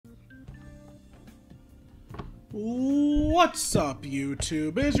What's up,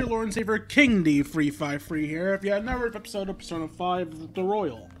 YouTube? It's your Lord and Savior, King D Free here. If you had never heard of episode of Persona 5 The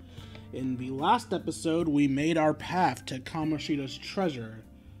Royal. In the last episode, we made our path to Kamoshida's treasure.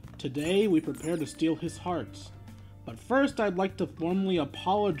 Today, we prepare to steal his heart. But first, I'd like to formally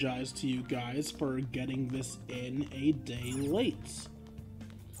apologize to you guys for getting this in a day late.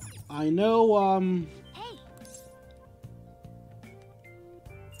 I know,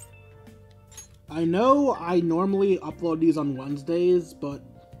 I normally upload these on Wednesdays, but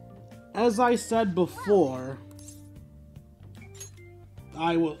as I said before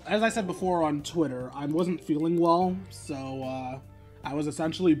on Twitter, I wasn't feeling well, so I was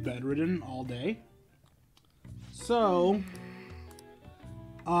essentially bedridden all day. So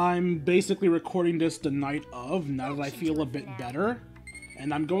I'm basically recording this the night of, now that I feel a bit better,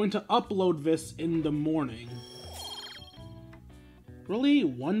 and I'm going to upload this in the morning. Really?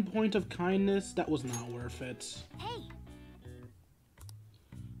 1 point of kindness? That was not worth it.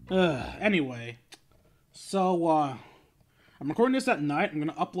 Anyway. So, I'm recording this at night. I'm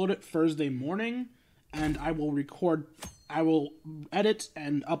gonna upload it Thursday morning. And I will edit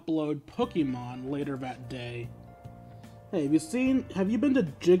and upload Pokemon later that day. Hey, have you been to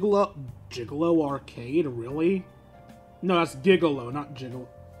Gigolo Arcade? Really? No, that's Gigolo, not Gigolo.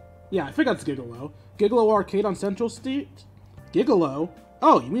 Yeah, I think that's Gigolo. Gigolo Arcade on Central Street? Gigolo?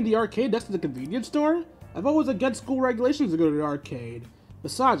 Oh, you mean the arcade next to the convenience store? I've always against school regulations to go to the arcade.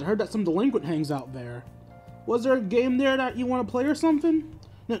 Besides, I heard that some delinquent hangs out there. Was there a game there that you want to play or something?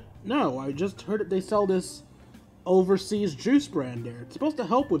 No, I just heard that they sell this overseas juice brand there. It's supposed to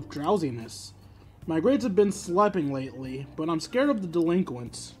help with drowsiness. My grades have been slipping lately, but I'm scared of the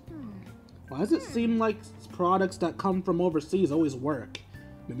delinquents. Why does it seem like products that come from overseas always work?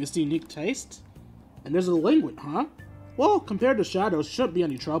 Maybe it's the unique taste? And there's a delinquent, huh? Well, compared to Shadows, shouldn't be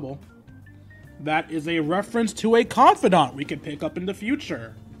any trouble. That is a reference to a confidant we could pick up in the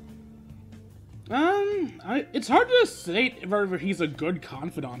future. It's hard to say whether he's a good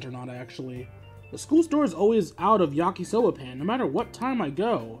confidant or not, actually. The school store is always out of yakisoba pan, no matter what time I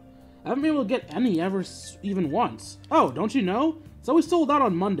go. I haven't been able to get any even once. Oh, don't you know? It's always sold out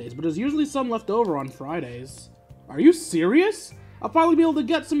on Mondays, but there's usually some left over on Fridays. Are you serious? I'll probably be able to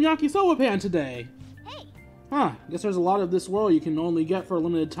get some yakisoba pan today. Huh, guess there's a lot of this world you can only get for a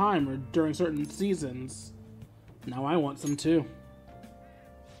limited time or during certain seasons. Now I want some too.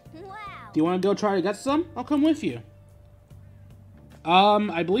 Wow. Do you want to go try to get some? I'll come with you.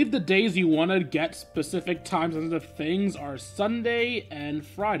 I believe the days you want to get specific times and the things are Sunday and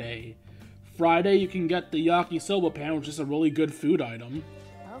Friday. Friday you can get the yakisoba pan, which is a really good food item.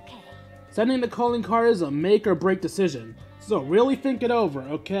 Okay. Sending the calling card is a make or break decision, so really think it over,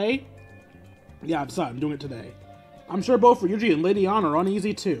 okay? Yeah, I'm doing it today. I'm sure both Ryuji and Lady Ann are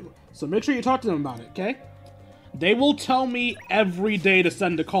uneasy too, so make sure you talk to them about it, okay? They will tell me every day to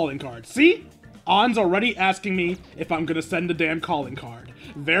send a calling card. See? Ann's already asking me if I'm gonna send a damn calling card.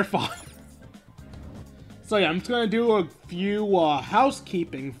 They're fine. So yeah, I'm just gonna do a few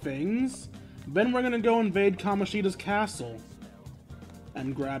housekeeping things. Then we're gonna go invade Kamoshida's castle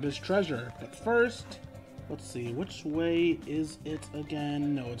and grab his treasure. But first, let's see, which way is it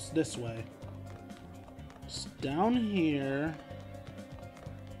again? No, it's this way. Down here,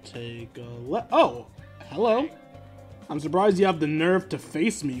 take a left. Oh, hello. I'm surprised you have the nerve to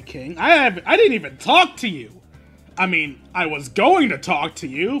face me, King. I didn't even talk to you. I mean, I was going to talk to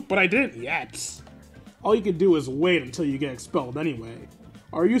you, but I didn't yet. All you can do is wait until you get expelled anyway.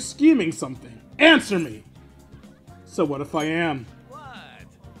 Are you scheming something? Answer me. So what if I am? What?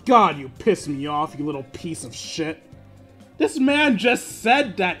 God, you piss me off, you little piece of shit. This man just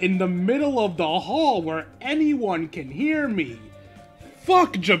said that in the middle of the hall where anyone can hear me.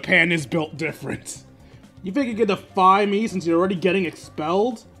 Fuck, Japan is built different. You think you can defy me since you're already getting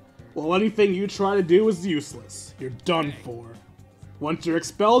expelled? Well, anything you try to do is useless. You're done for. Once you're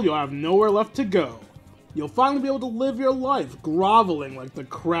expelled, you'll have nowhere left to go. You'll finally be able to live your life groveling like the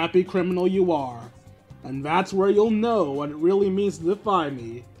crappy criminal you are. And that's where you'll know what it really means to defy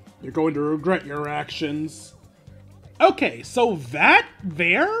me. You're going to regret your actions. Okay, so that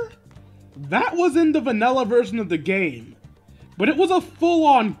was in the vanilla version of the game, but it was a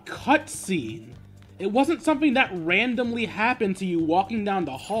full-on cutscene. It wasn't something that randomly happened to you walking down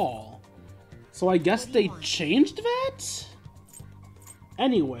the hall. So I guess they changed that?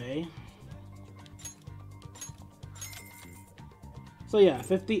 Anyway. So yeah,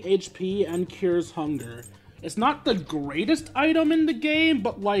 50 HP and cures hunger. It's not the greatest item in the game,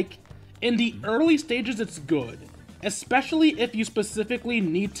 but like, in the early stages it's good. Especially if you specifically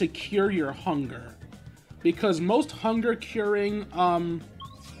need to cure your hunger. Because most hunger curing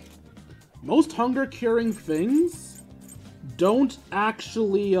Most hunger-curing things don't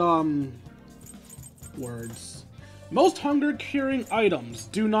actually, words. Most hunger-curing items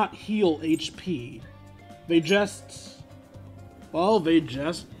do not heal HP. They just... well, they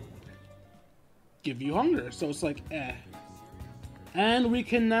just give you hunger, so it's like, eh. And we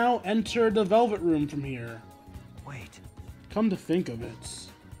can now enter the Velvet Room from here. Wait. Come to think of it,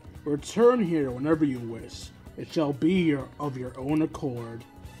 return here whenever you wish. It shall be of your own accord.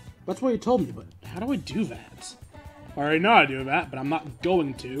 That's what you told me, but how do I do that? I already know how to do that, but I'm not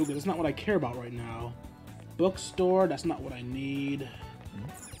going to, because it's not what I care about right now. Bookstore, that's not what I need.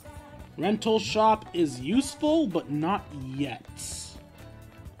 Rental shop is useful, but not yet.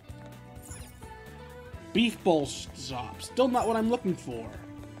 Beef bowl shop, still not what I'm looking for.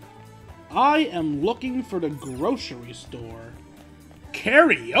 I am looking for the grocery store.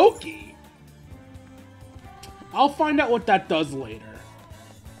 Karaoke? I'll find out what that does later.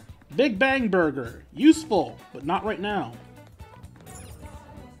 Big Bang Burger, useful, but not right now.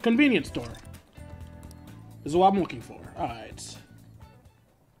 Convenience store. This is what I'm looking for. Alright.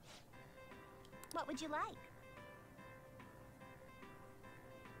 What would you like?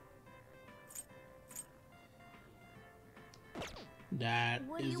 That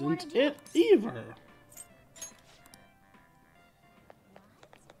What do you wanna isn't do? it either.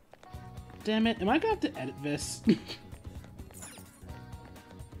 Damn it, am I gonna have to edit this?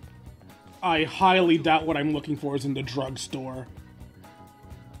 I highly doubt what I'm looking for is in the drugstore.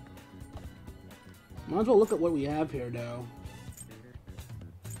 Might as well look at what we have here, though.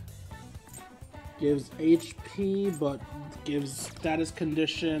 Gives HP, but gives status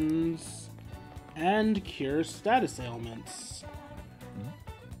conditions and cures status ailments.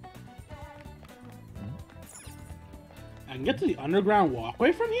 I can get to the underground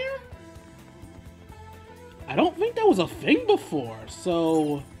walkway from here? I don't think that was a thing before,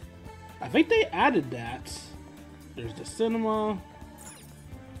 so I think they added that. There's the cinema.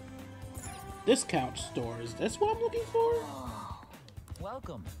 Discount stores. That's what I'm looking for?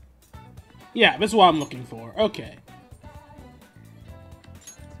 Welcome. Yeah, this is what I'm looking for. Okay.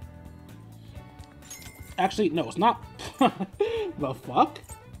 Actually, no, it's not. The fuck?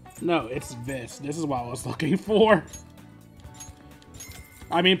 No, it's this. This is what I was looking for.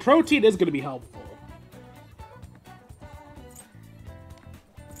 I mean, protein is going to be helpful.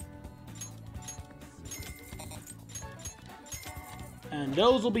 And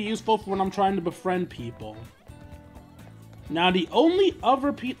those will be useful for when I'm trying to befriend people. Now, the only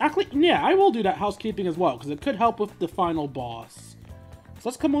other actually, yeah, I will do that housekeeping as well, because it could help with the final boss. So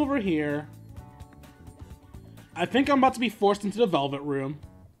let's come over here. I think I'm about to be forced into the Velvet Room.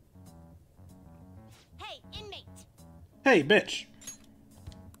 Hey, inmate! Hey, bitch.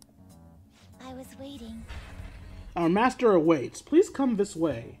 I was waiting. Our master awaits. Please come this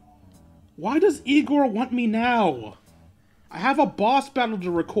way. Why does Igor want me now? I have a boss battle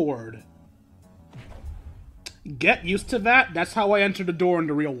to record. Get used to that. That's how I enter the door in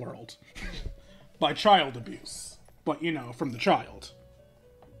the real world. By child abuse. But, you know, from the child.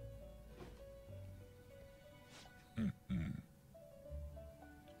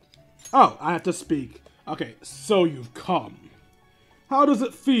 Oh, I have to speak. Okay, so you've come. How does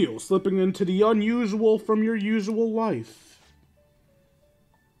it feel, slipping into the unusual from your usual life?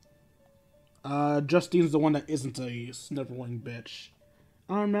 Justine's the one that isn't a sniveling bitch.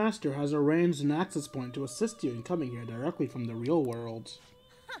 Our master has arranged an access point to assist you in coming here directly from the real world.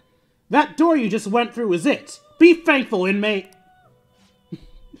 Huh. That door you just went through is it! Be thankful, inmate!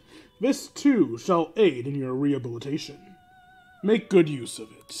 This, too, shall aid in your rehabilitation. Make good use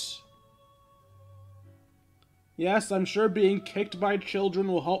of it. Yes, I'm sure being kicked by children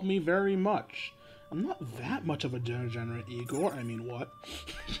will help me very much. I'm not that much of a degenerate, Igor. I mean, what?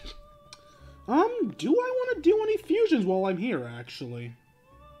 Do I want to do any fusions while I'm here, actually?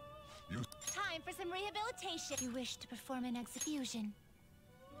 Time for some rehabilitation. You wish to perform an execution.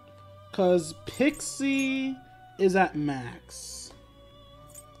 'Cause Pixie is at max.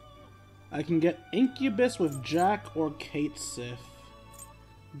 I can get Incubus with Jack or Kate Sif.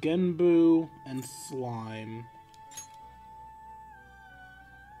 Genbu and Slime.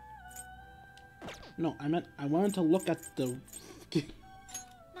 No, I wanted to look at the...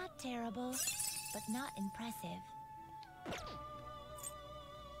 Not terrible, but not impressive.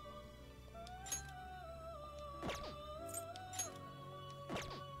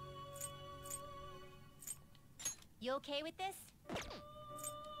 You okay with this?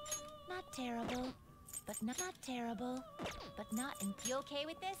 Not terrible, but not terrible, but not. You okay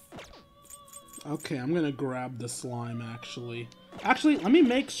with this? Okay, I'm gonna grab the slime, actually. Actually, let me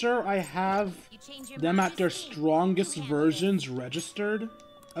make sure I have them at their strongest versions registered.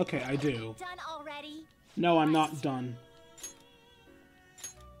 Okay, I do. Done already? No, I'm not done.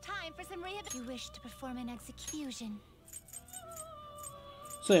 Time for some rehab. You wish to perform an execution.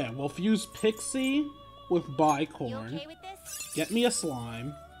 So yeah, we'll fuse Pixie with You Bicorn. okay with this? Get me a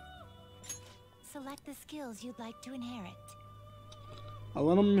slime. Select the skills you'd like to inherit. I'll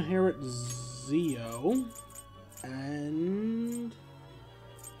let him inherit Zeo. And...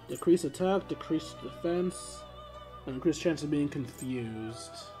 decrease attack, decrease defense, and increase chance of being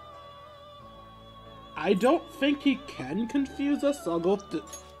confused. I don't think he can confuse us, so I'll go with the...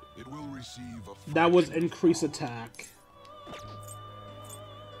 It will receive a That was fraction of increase power. attack.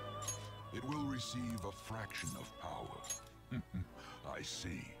 It will receive a fraction of power. I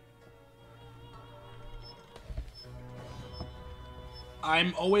see.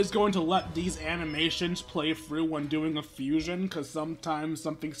 I'm always going to let these animations play through when doing a fusion, because sometimes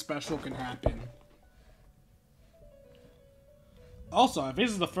something special can happen. Also, I think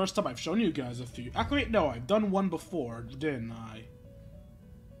this is the first time I've shown you guys a few. Actually, no, I've done one before, didn't I?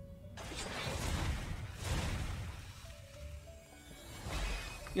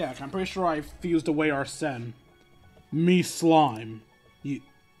 Yeah, I'm pretty sure I fused away Arsene. Me slime.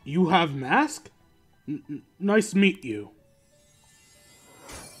 You have mask? Nice meet you.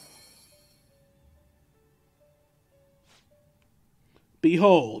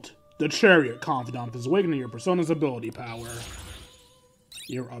 Behold, the Chariot Confidant is awakening your persona's ability power.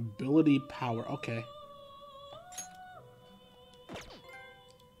 Your ability power, okay.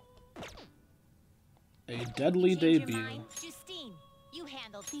 A deadly Change your debut. mind. Justine, you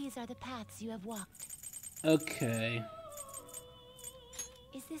handle. These are the paths you have walked. Okay.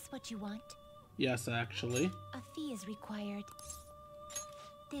 Is this what you want? Yes, actually. A fee is required.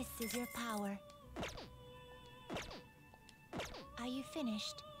 This is your power. Are you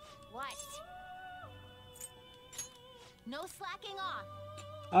finished? What? No slacking off.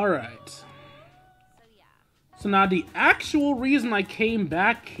 Alright. So yeah. So now the actual reason I came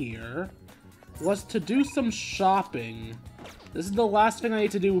back here was to do some shopping. This is the last thing I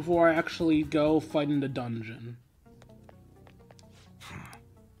need to do before I actually go fight in the dungeon.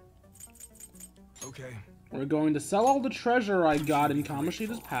 Okay. We're going to sell all the treasure I got in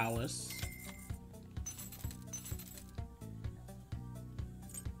Kamoshida's palace.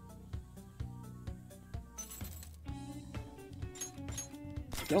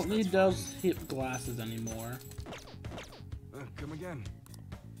 Don't need those hip glasses anymore. Come again.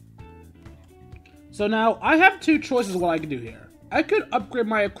 So now, I have two choices what I can do here. I could upgrade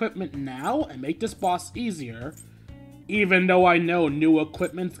my equipment now and make this boss easier, even though I know new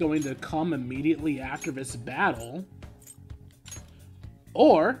equipment's going to come immediately after this battle.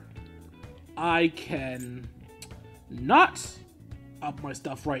 Or, I can not up my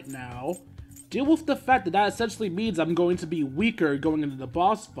stuff right now, deal with the fact that that essentially means I'm going to be weaker going into the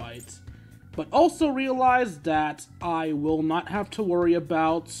boss fight, but also realize that I will not have to worry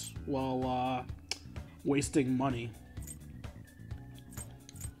about, well, wasting money.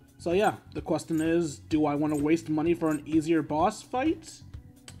 So yeah, the question is, do I want to waste money for an easier boss fight?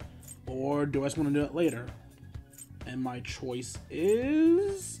 Or do I just want to do it later? And my choice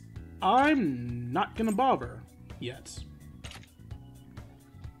is... I'm not gonna bother yet.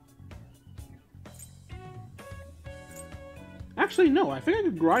 Actually, no, I think I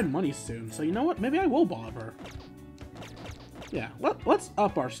could grind money soon, so you know what? Maybe I will bother. Yeah, let's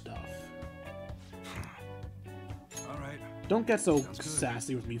up our stuff. Alright. Don't get so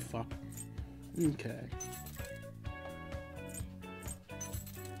sassy with me, fuck. Okay.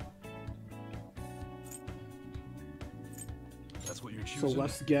 That's what you're So choosing.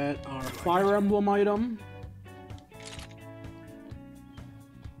 let's get our Fire Emblem item.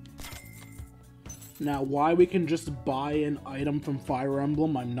 Now, why we can just buy an item from Fire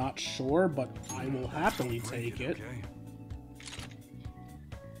Emblem, I'm not sure, but I will happily take it. Okay.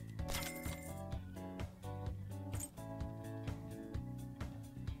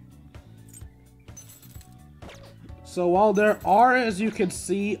 So while there are, as you can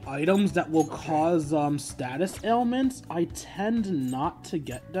see, items that will cause status ailments, I tend not to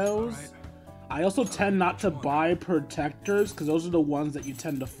get those. Alright. I also tend not to buy protectors, because those are the ones that you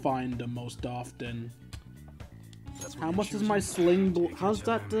tend to find the most often. That's what How you're much does my choosing. sling... Take How's your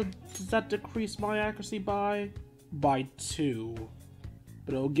that... time. Does that decrease my accuracy by? By 2.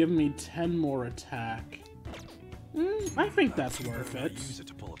 But it'll give me 10 more attack. I think that's worth it. Use it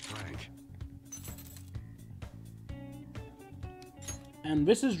to pull a prank. And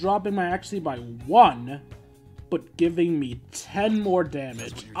this is dropping my accuracy by 1, but giving me 10 more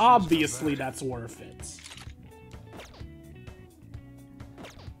damage. Obviously, that's worth it.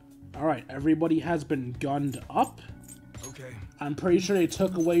 Alright, everybody has been gunned up. Okay. I'm pretty sure they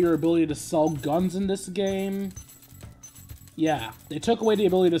took away your ability to sell guns in this game. Yeah, they took away the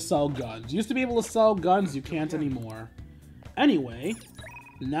ability to sell guns. You used to be able to sell guns, you can't anymore. Anyway,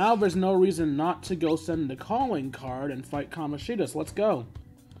 now there's no reason not to go send the calling card and fight Kamoshida, so let's go.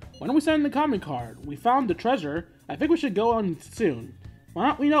 Why don't we send the calling card? We found the treasure. I think we should go on soon. Why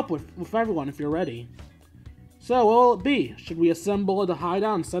not meet up with everyone if you're ready? So, what will it be? Should we assemble at the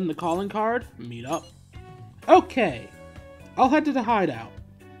hideout and send the calling card? Meet up. Okay. I'll head to the hideout.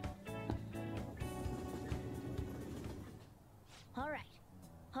 Alright.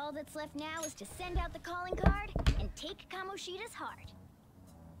 All that's left now is to send out the calling card and take Kamoshida's heart.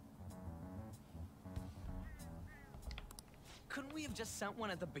 Couldn't we have just sent one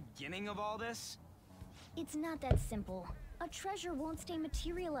at the beginning of all this? It's not that simple. A treasure won't stay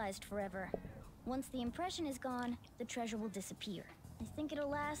materialized forever. Once the impression is gone, the treasure will disappear. I think it'll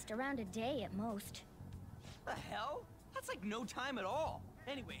last around a day at most. The hell? That's like no time at all.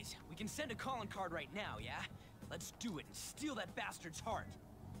 Anyways, we can send a calling card right now, yeah? Let's do it and steal that bastard's heart.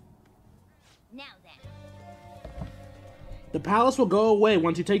 Now then. The palace will go away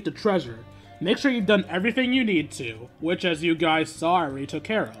once you take the treasure. Make sure you've done everything you need to, which, as you guys saw, I already took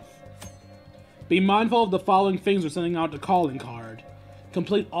care of. Be mindful of the following things when sending out the calling card.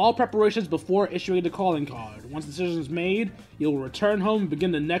 Complete all preparations before issuing the calling card. Once the decision is made, you'll return home and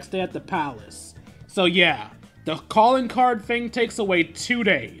begin the next day at the palace. So yeah, the calling card thing takes away 2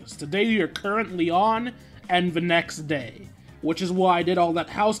 days. The day you're currently on, and the next day. Which is why I did all that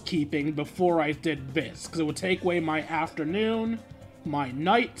housekeeping before I did this, because it would take away my afternoon, my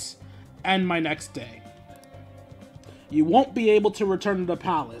night, and my next day. You won't be able to return to the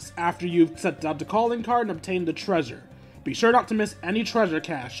palace after you've sent out the calling card and obtained the treasure. Be sure not to miss any treasure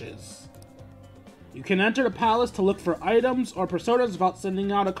caches. You can enter the palace to look for items or personas without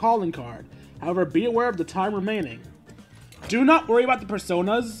sending out a calling card. However, be aware of the time remaining. Do not worry about the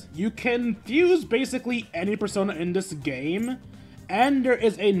personas. You can fuse basically any persona in this game. And there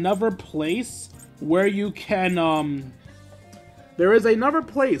is another place where you can,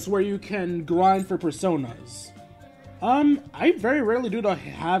 grind for personas. I very rarely do the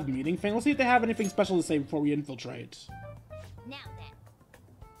have meeting thing. Let's see if they have anything special to say before we infiltrate. Now then.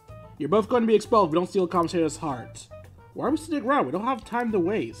 You're both going to be expelled if we don't steal Kamoshida's heart. Why are we sitting around? We don't have time to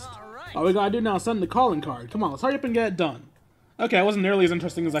waste. All we gotta do now is send the calling card. Come on, let's hurry up and get it done. Okay, it wasn't nearly as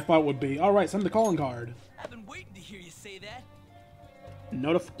interesting as I thought it would be. Alright, send the calling card. I've been waiting to hear you say that.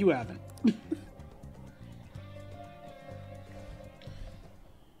 No, the f you haven't.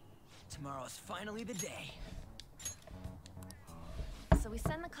 Tomorrow's finally the day. So we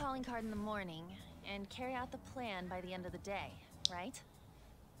send the calling card in the morning and carry out the plan by the end of the day, right?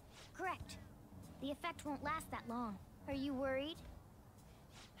 Correct. The effect won't last that long. Are you worried?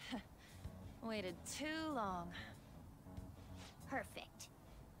 Waited too long. Perfect.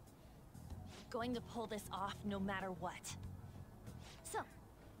 Going to pull this off no matter what. So,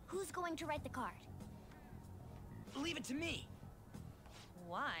 who's going to write the card? Leave it to me.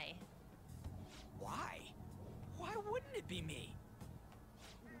 Why? Why? Why wouldn't it be me?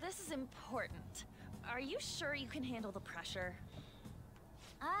 This is important. Are you sure you can handle the pressure?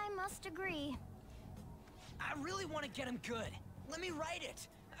 I must agree. I really want to get him good. Let me write it.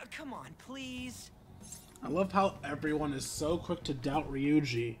 Come on, please. I love how everyone is so quick to doubt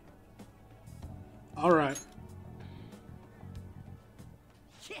Ryuji. Alright.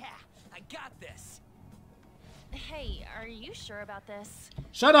 Yeah, I got this. Hey, are you sure about this?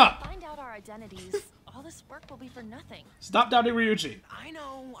 Shut up! Find out our identities. All this work will be for nothing. Stop doubting Ryuji. I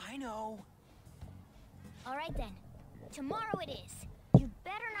know. All right then. Tomorrow it is. You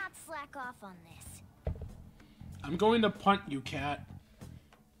better not slack off on this. I'm going to punt you, cat.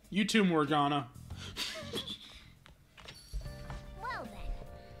 You too, Morgana. Well then.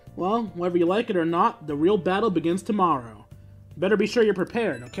 Well, whether you like it or not, the real battle begins tomorrow. Better be sure you're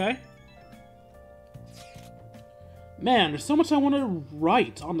prepared, okay? Man, there's so much I want to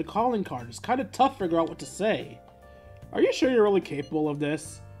write on the calling card. It's kind of tough to figure out what to say. Are you sure you're really capable of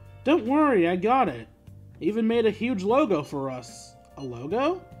this? Don't worry, I got it. I even made a huge logo for us. A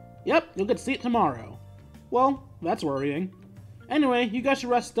logo? Yep, you'll get to see it tomorrow. Well, that's worrying. Anyway, you guys should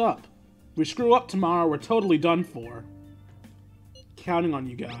rest up. If we screw up tomorrow, we're totally done for. Counting on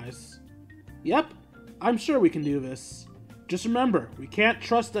you guys. Yep, I'm sure we can do this. Just remember, we can't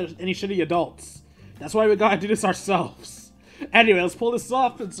trust any shitty adults. That's why we gotta do this ourselves. Anyway, let's pull this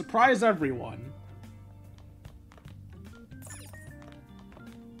off and surprise everyone.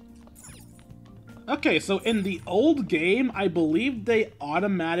 Okay, so in the old game, I believe they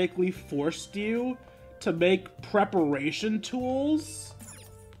automatically forced you to make preparation tools.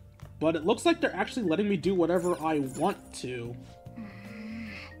 but it looks like they're actually letting me do whatever I want to.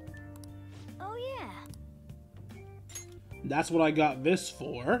 Oh yeah. That's what I got this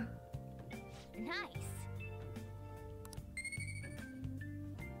for. Nice.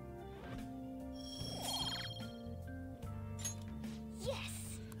 Yes.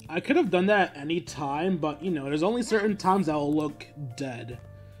 I could have done that at any time, but, you know, there's only certain times that will look dead.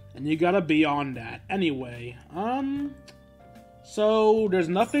 And you gotta be on that. Anyway, so there's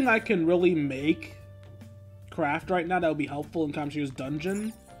nothing I can really craft right now that would be helpful in Kamoshida's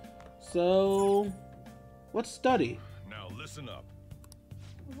dungeon. So, let's study. Now listen up.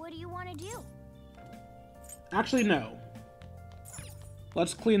 What do you want to do? Actually, no.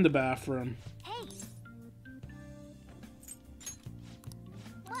 Let's clean the bathroom. Hey.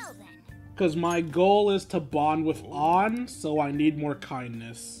 Well then. Because my goal is to bond with On, so I need more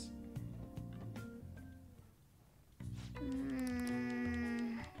kindness.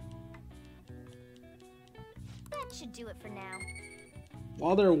 That should do it for now.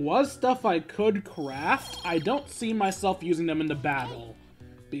 While there was stuff I could craft, I don't see myself using them in the battle.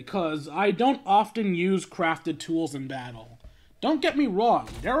 Because I don't often use crafted tools in battle. Don't get me wrong,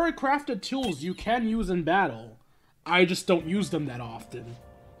 there are crafted tools you can use in battle. I just don't use them that often.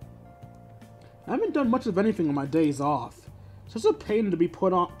 I haven't done much of anything on my days off. It's such a pain to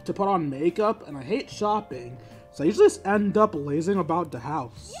put on makeup, and I hate shopping, so I usually just end up lazing about the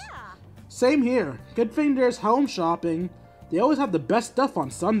house. Yeah. Same here. Good thing there's home shopping. They always have the best stuff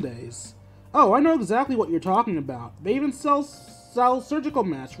on Sundays. Oh, I know exactly what you're talking about. They even sell surgical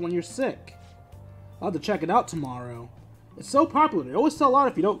masks when you're sick. I'll have to check it out tomorrow. It's so popular. They always sell out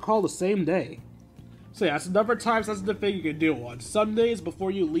if you don't call the same day. So yeah, that's another time-sensitive thing you can do. On Sundays,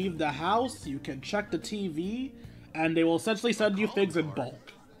 before you leave the house, you can check the TV, and they will essentially send you things in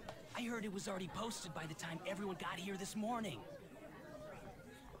bulk. I heard it was already posted by the time everyone got here this morning.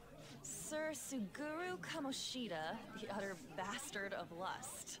 Sir Suguru Kamoshida, the utter bastard of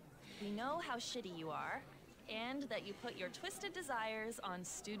lust. We know how shitty you are, and that you put your twisted desires on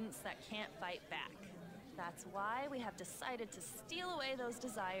students that can't fight back. That's why we have decided to steal away those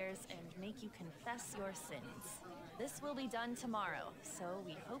desires and make you confess your sins. This will be done tomorrow, so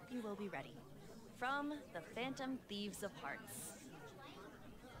we hope you will be ready. From the Phantom Thieves of Hearts.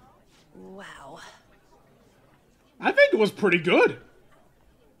 Wow. I think it was pretty good.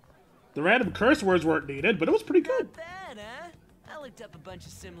 The random curse words weren't needed, but it was pretty good. Not bad, huh? I looked up a bunch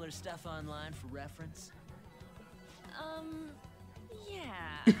of similar stuff online for reference.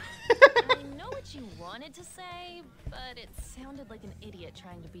 Yeah. I know what you wanted to say, but it sounded like an idiot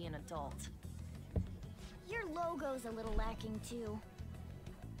trying to be an adult. Your logo's a little lacking too.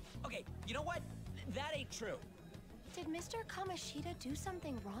 Okay, you know what? That ain't true. Did Mr. Kamoshida do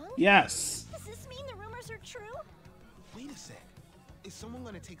something wrong? Yes. Does this mean the rumors are true? Wait a sec. Is someone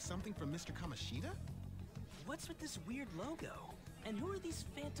gonna take something from Mr. Kamoshida? What's with this weird logo? And who are these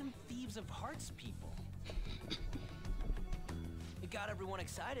Phantom Thieves of Hearts people? It got everyone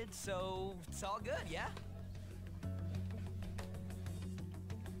excited, so it's all good, yeah?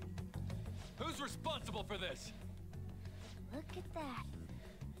 Who's responsible for this? Look at that.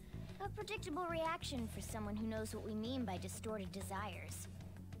 A predictable reaction for someone who knows what we mean by distorted desires.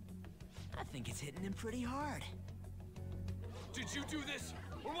 I think it's hitting him pretty hard. Did you do this,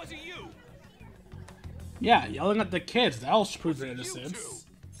 or was it you? Yeah, yelling at the kids, that'll prove their innocence.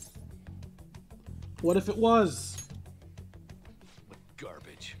 What if it was?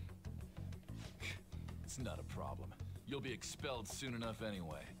 Garbage. It's not a problem. You'll be expelled soon enough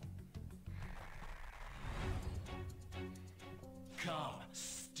anyway. Come,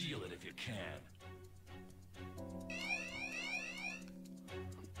 steal it if you can.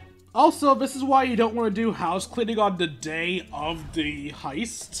 Also, this is why you don't want to do house cleaning on the day of the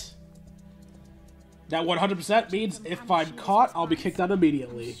heist. That 100% means if I'm caught, I'll be kicked out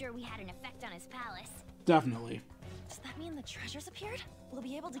immediately. I'm sure we had an effect on his palace. Definitely. Does that mean the treasures appeared? We'll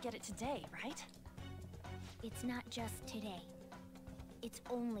be able to get it today, right? It's not just today. It's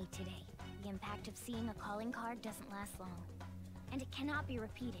only today. The impact of seeing a calling card doesn't last long. And it cannot be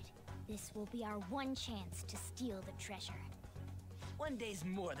repeated. This will be our one chance to steal the treasure. One day's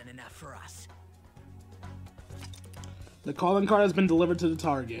more than enough for us. The calling card has been delivered to the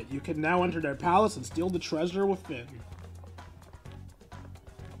target. You can now enter their palace and steal the treasure within.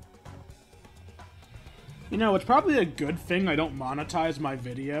 You know, it's probably a good thing I don't monetize my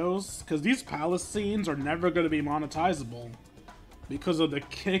videos, because these palace scenes are never going to be monetizable because of the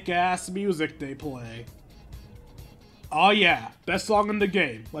kick-ass music they play. Oh yeah, best song in the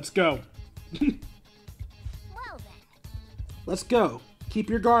game. Let's go. Well then. Let's go. Keep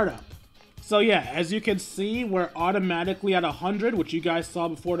your guard up. So yeah, as you can see, we're automatically at 100, which you guys saw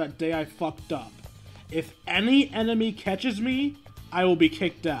before that day I fucked up. If any enemy catches me, I will be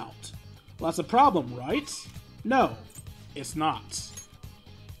kicked out. Well, that's a problem, right? No, it's not.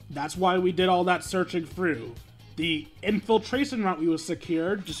 That's why we did all that searching through. The infiltration route we was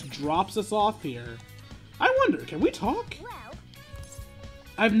secured just drops us off here. I wonder, can we talk? Well,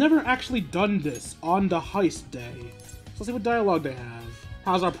 I've never actually done this on the heist day. So let's see what dialogue they have.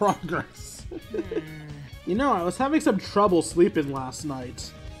 How's our progress? You know, I was having some trouble sleeping last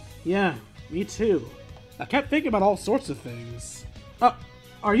night. Yeah, me too. I kept thinking about all sorts of things.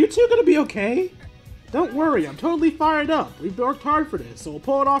 Are you two gonna be okay? Don't worry, I'm totally fired up. We've worked hard for this, so we'll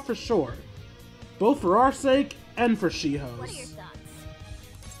pull it off for sure. Both for our sake and for what are your Shiho's. thoughts?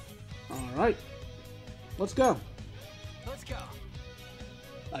 Alright. Let's go. Let's go.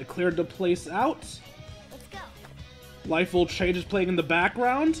 I cleared the place out. Let's go. Life will change is playing in the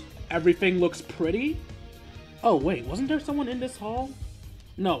background. Everything looks pretty. Oh wait, wasn't there someone in this hall?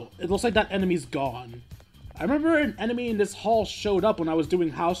 No, it looks like that enemy's gone. I remember an enemy in this hall showed up when I was doing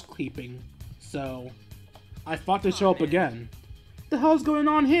housekeeping, so I thought they'd show up again. What the hell's going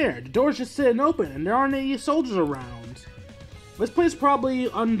on here? The door's just sitting open and there aren't any soldiers around. This place probably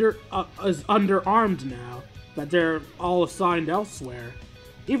is underarmed now, that they're all assigned elsewhere.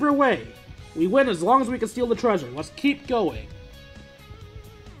 Either way, we win as long as we can steal the treasure. Let's keep going.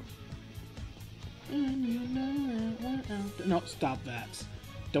 No, stop that.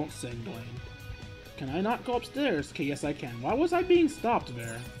 Don't sing, Blaine. Can I not go upstairs? Okay, yes I can. Why was I being stopped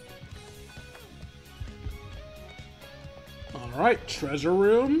there? Alright, treasure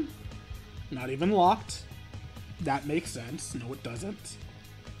room. Not even locked. That makes sense. No, it doesn't.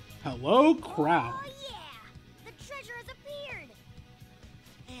 Hello, crowd. Oh yeah! The treasure has appeared!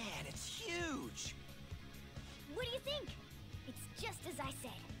 Man, it's huge. What do you think? It's just as I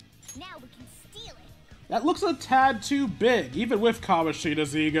said. Now we can steal it. That looks a tad too big, even with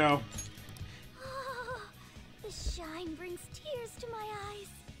Kamoshida's ego. The shine brings tears to my eyes.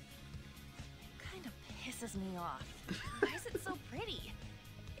 Kind of pisses me off. Why is it so pretty?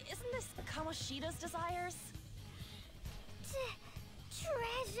 Isn't this Kamoshida's desires?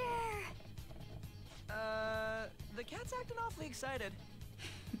 Treasure! The cat's acting awfully excited.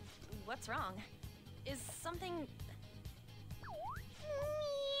 What's wrong? Is something...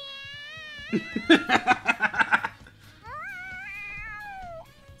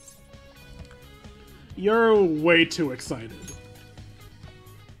 You're way too excited.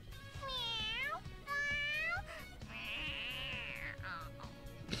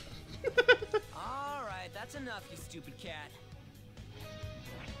 Alright, that's enough, you stupid cat.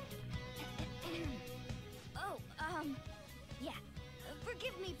 Oh, yeah.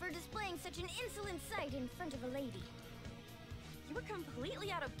 Forgive me for displaying such an insolent sight in front of a lady. You were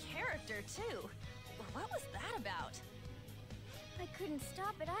completely out of character, too. What was that about? I couldn't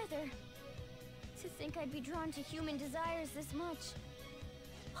stop it either. To think I'd be drawn to human desires this much.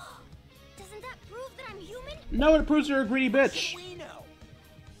 Doesn't that prove that I'm human? No, it proves you're a greedy bitch. We know.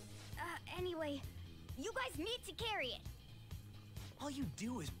 Anyway, you guys need to carry it. All you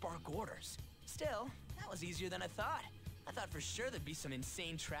do is bark orders. Still, that was easier than I thought. I thought for sure there'd be some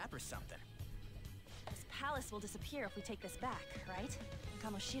insane trap or something. This palace will disappear if we take this back, right?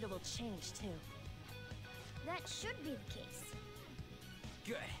 And Kamoshida will change, too. That should be the case.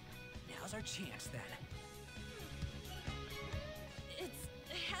 Good. Now's our chance, then. It's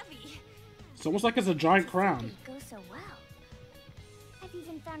heavy. It's almost like it's a giant crown. It goes so well. I've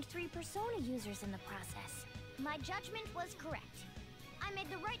even found 3 persona users in the process. My judgment was correct. I made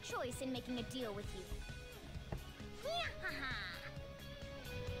the right choice in making a deal with you.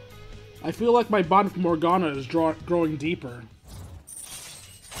 I feel like my bond with Morgana is growing deeper.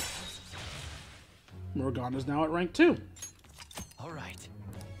 Morgana's now at rank 2. All right.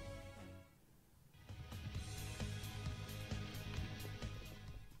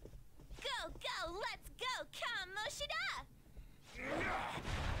 Go, let's go, Kamoshida!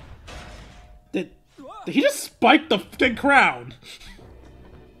 Did he just spike the fucking crown?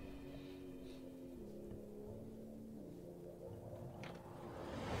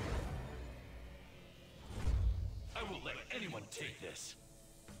 I won't let anyone take this.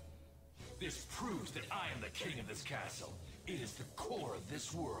 This proves that I am the king of this castle. It is the core of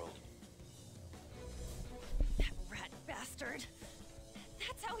this world. That rat bastard.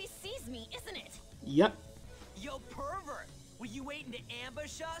 That's how he sees me, isn't it? Yep. Yo, pervert! Were you waiting to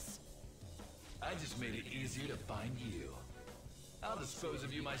ambush us? I just made it easier to find you. I'll dispose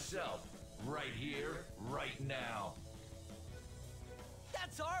of you myself. Right here, right now.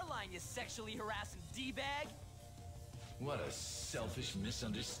 That's our line, you sexually harassing D-bag! What a selfish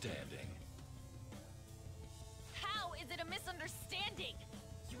misunderstanding. it a misunderstanding?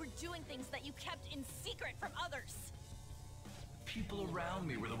 You were doing things that you kept in secret from others. People around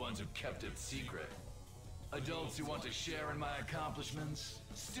me were the ones who kept it secret. Adults who want to share in my accomplishments,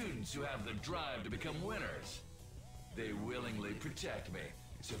 students who have the drive to become winners. They willingly protect me,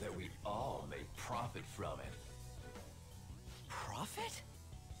 so that we all may profit from it. Profit?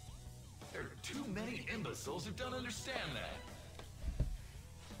 There are too many imbeciles who don't understand that.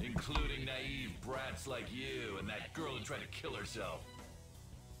 Including naive brats like you and that girl who tried to kill herself.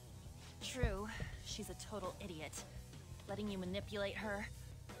 True, she's a total idiot. Letting you manipulate her,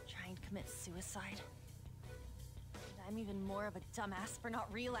 trying to commit suicide. And I'm even more of a dumbass for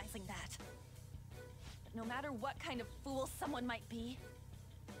not realizing that. But no matter what kind of fool someone might be,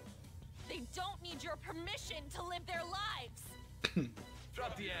 they don't need your permission to live their lives!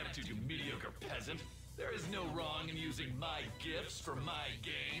 Drop the attitude, you mediocre peasant. There is no wrong in using my gifts for my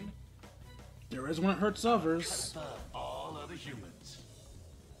gain. There is when it hurts others. Above all other humans.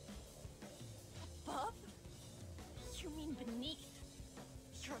 Above? You mean beneath?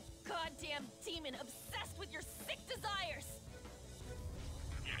 You're a goddamn demon obsessed with your sick desires!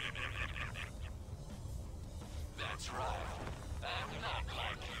 That's right. I'm not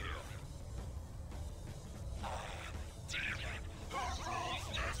like you. I am the demon who rules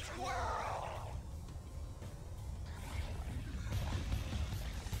this world.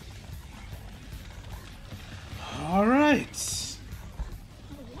 All right.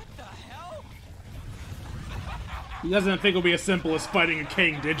 What the hell? You guys didn't think it would be as simple as fighting a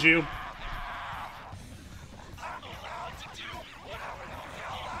king, did you?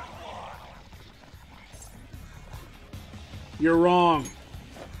 You're wrong.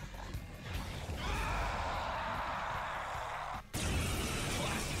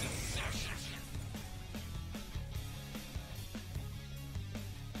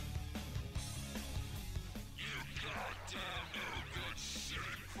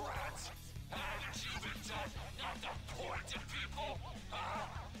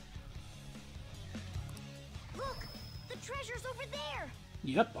 Look! The treasure's over there!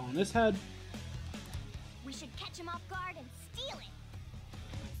 Yep, on his head. We should catch him off guard and steal it!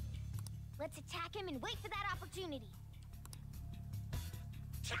 Let's attack him and wait for that opportunity.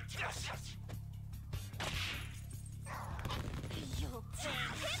 You'll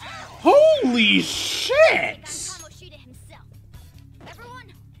Holy take shit! Kamoshida himself.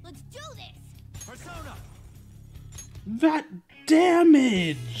 Everyone, let's do this! Persona! That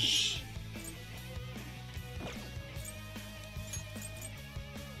damage!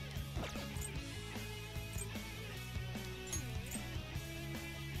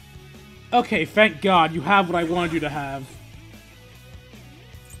 Okay, thank God, you have what I wanted you to have.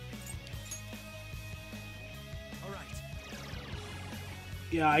 Alright.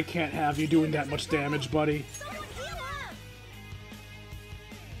 Yeah, I can't have you doing that much damage, buddy. Someone heal her!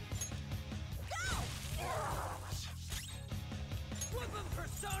 Go! Flip him,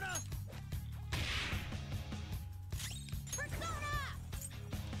 Persona! Persona!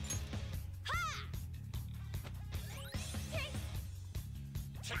 Ha!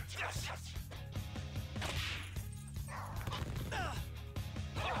 Take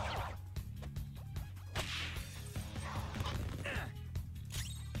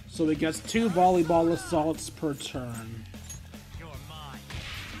So he gets 2 volleyball assaults per turn. You're mine.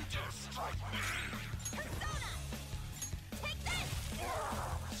 Persona! Take this!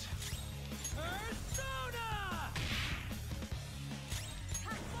 Persona!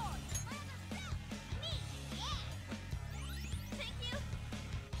 Come forward! Me! Yeah! Thank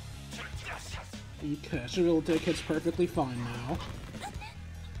you! Okay, should be able to take hits perfectly fine now.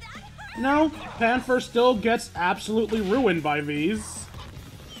 No, Panfer still gets absolutely ruined by these.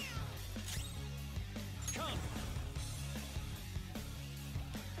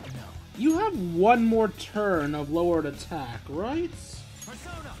 You have 1 more turn of lowered attack, right?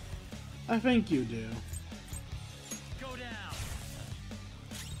 Persona! I think you do. Go down!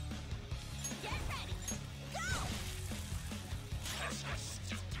 Get ready! Go!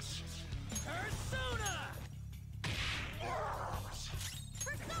 Persona!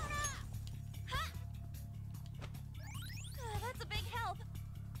 Persona! Ha! That's a big help.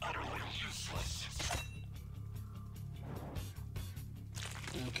 Utterly useless.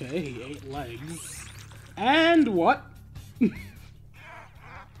 Okay, he ate legs. And what? That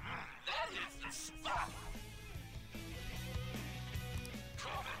is the stuff.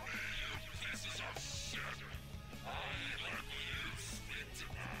 Come at me, you pieces of shit. I let you spit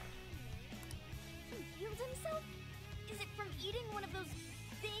tonight. He healed himself? Is it from eating one of those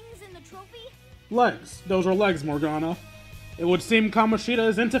things in the trophy? Legs. Those are legs, Morgana. It would seem Kamoshida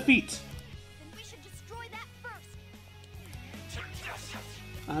is into feet. Then we should destroy that first.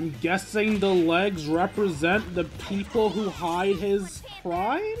 I'm guessing the legs represent the people who hide his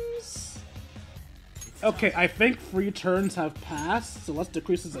crimes? Okay, I think 3 turns have passed, so let's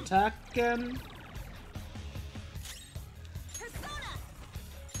decrease his attack again.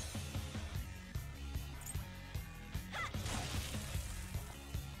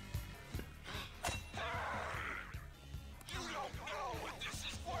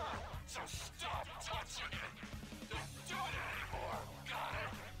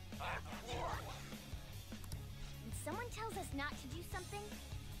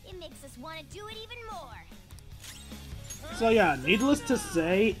 So yeah, needless to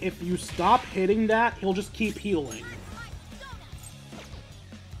say, if you stop hitting that, he'll just keep healing.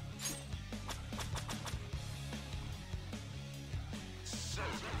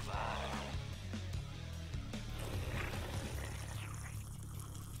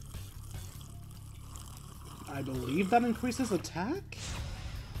 I believe that increases attack?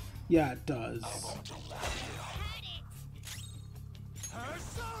 Yeah, it does.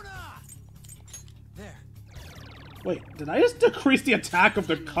 There. Wait, did I just decrease the attack of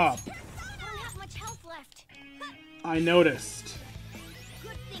the cup? I don't have much health left. I noticed.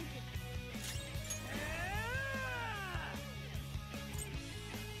 Good thinking.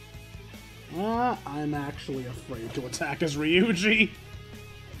 I'm actually afraid to attack as Ryuji.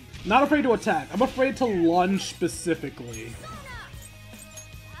 Not afraid to attack, I'm afraid to lunge specifically.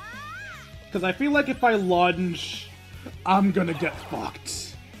 Because I feel like if I lunge, I'm gonna get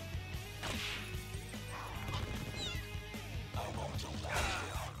fucked.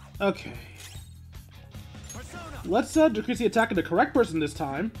 Okay. Let's decrease the attack of the correct person this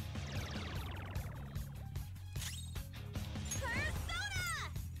time.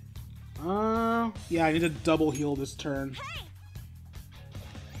 Yeah, I need to double heal this turn. Hey!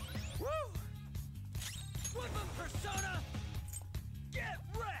 Woo! Flip him, Persona! Get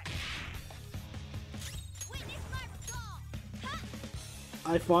wrecked! Witness my resolve. Ha!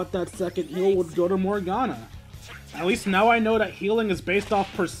 I thought that second heal would go to Morgana. At least now I know that healing is based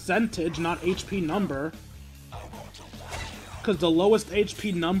off percentage, not HP number. Because the lowest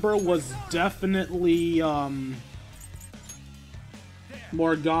HP number was definitely,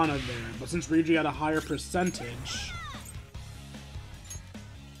 Morgana there. But since Ryuji had a higher percentage...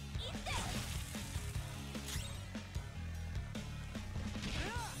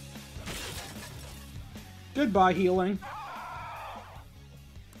 Goodbye, healing.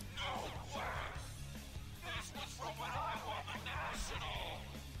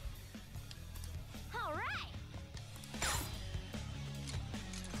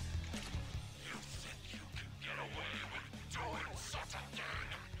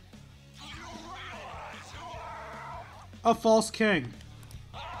 A false king.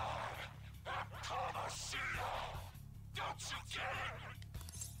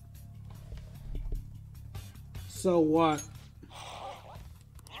 So what?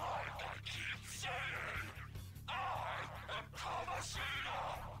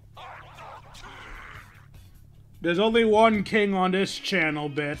 There's only one king on this channel,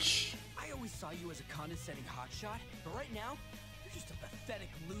 bitch. I always saw you as a condescending hotshot, but right now, you're just a pathetic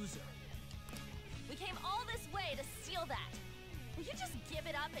loser. We came all this way to steal that. Will you just give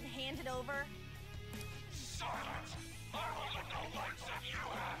it up and hand it over? Silence! I will no lights if you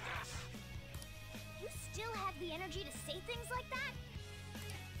have this! You still have the energy to say things like that?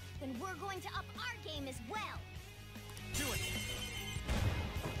 Then we're going to up our game as well. Do it!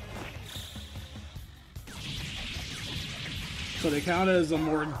 So they count as a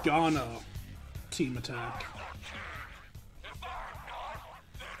Morgana team attack.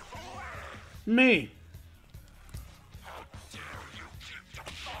 Me.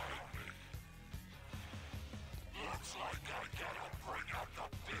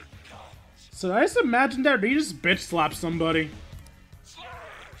 So I just imagine that he just bitch slap somebody.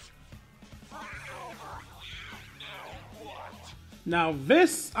 Now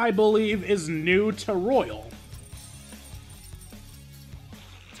this, I believe, is new to Royal.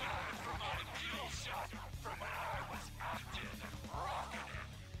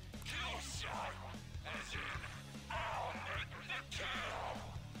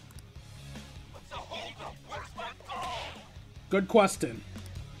 Good question.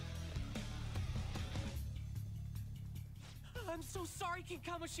 I'm so sorry, King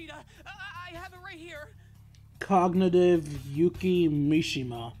Kamoshida. I have it right here. Cognitive Yuki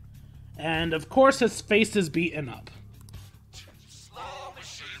Mishima. And of course his face is beaten up.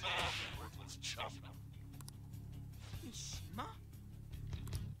 Mishima?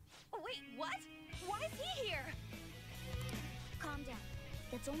 Oh, wait, what? Why is he here? Calm down.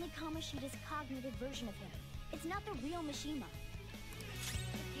 That's only Kamoshida's cognitive version of him. It's not the real Mishima.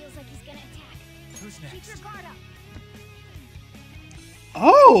 Feels like he's gonna attack. Who's Keep next? your guard up.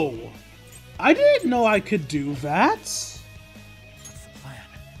 Oh! I didn't know I could do that. What's the plan?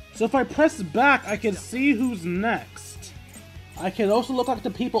 So if I press back, I can see who's next. I can also look at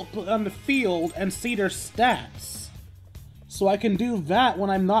the people on the field and see their stats. So I can do that when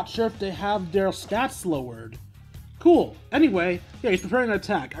I'm not sure if they have their stats lowered. Cool. Anyway, yeah, he's preparing an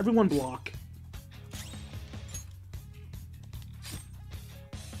attack. Everyone block.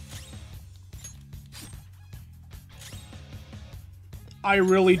 I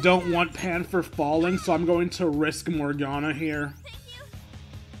really don't want Panther falling, so I'm going to risk Morgana here. Thank you.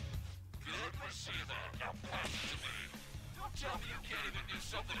 Good to see that. Now pass it to me. Don't tell me you can't even do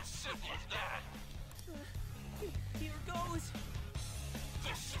something as simple as that. Here goes.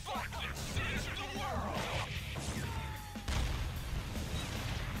 The sparkling seas of the world.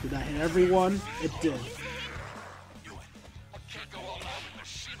 Did that hit everyone? It did. Knew it. I can't go all out with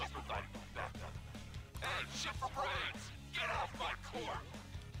Mishima providing my backup. Hey, ship for brains. Get off my court.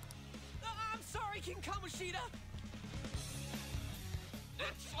 I'm sorry, King Kamoshida.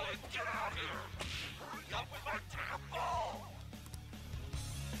 It's like, get out here. Hurry up with my damn ball.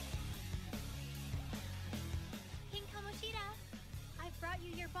 King Kamoshida, I brought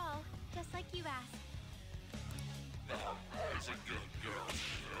you your ball, just like you asked. Now, there's a good girl,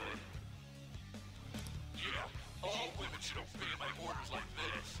 kid. Yeah, all women should obey my orders like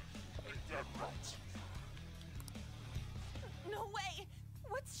this. Ain't that right? No way!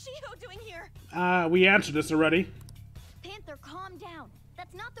 What's Shiho doing here? We answered this already. Panther, calm down.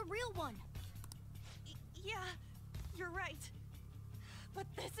 That's not the real one. Yeah, you're right. But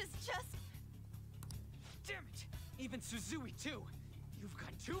this is just... Damn it. Even Suzui, too. You've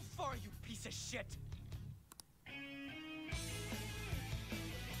gone too far, you piece of shit.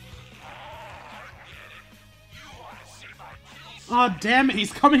 Aw, damn it,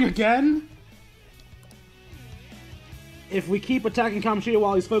 he's coming again? If we keep attacking Kamoshida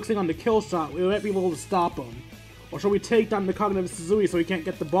while he's focusing on the kill shot, we might be able to stop him. Or should we take down the cognitive Suzui so he can't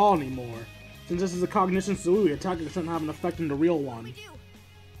get the ball anymore? Since this is a cognition Suzui, attacking shouldn't have an effect on the real one. We do.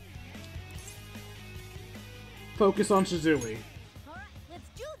 Focus on Suzui. All right, let's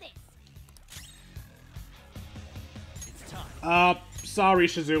do this. It's time. Sorry,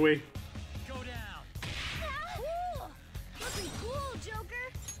 Suzui. Go down. Cool. Looking cool,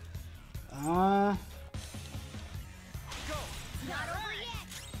 Joker. Go. Not over yet.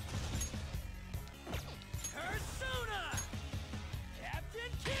 Persona!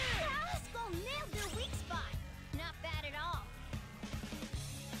 Captain Kid! Skull nailed their weak spot. Not bad at all.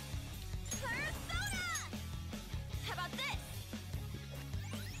 Persona! How about this?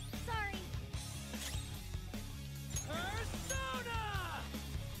 Sorry. Persona!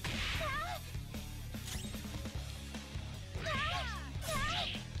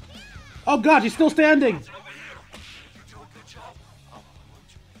 Oh god, he's still standing!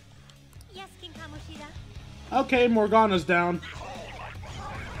 Yes, King Kamoshida. Okay, Morgana's down.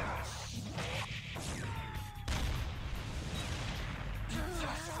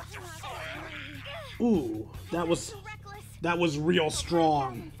 Ooh, that was Reckless. real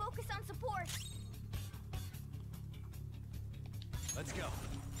strong. Focus on support. Let's go.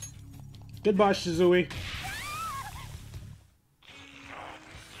 Goodbye, Suzui.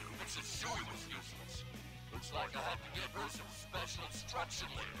 Suzui was useless. Looks like I have to give her some special instruction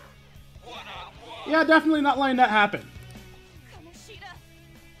later. One-on-one. Yeah, definitely not letting that happen. Kamoshida,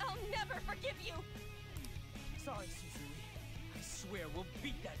 I'll never forgive you. Sorry, Suzui. I swear we'll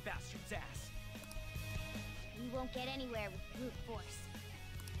beat that bastard's ass. We won't get anywhere with brute force.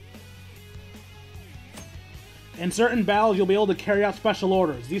 In certain battles, you'll be able to carry out special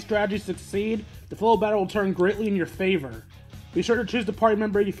orders. These strategies succeed, the flow of battle will turn greatly in your favor. Be sure to choose the party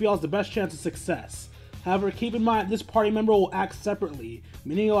member you feel has the best chance of success. However, keep in mind this party member will act separately,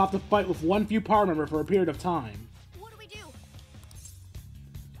 meaning you'll have to fight with one few party member for a period of time. What do we do?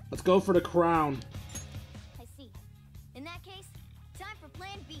 Let's go for the crown. I see. In that case, time for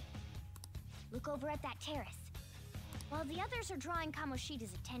plan B. Look over at that terrace. While the others are drawing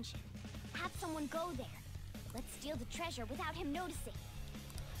Kamoshida's attention, have someone go there. Let's steal the treasure without him noticing.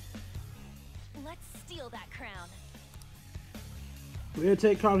 Let's steal that crown. We're gonna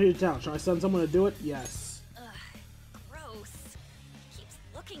take Kamoshida down. Should I send someone to do it? Yes. Ugh, gross. Keeps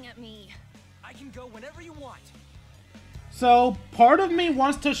looking at me. I can go whenever you want. So, part of me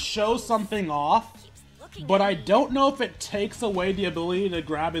wants to show something off, Keeps looking but at I me. don't know if it takes away the ability to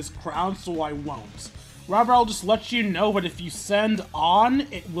grab his crown, so I won't. Rather, I'll just let you know that if you send on,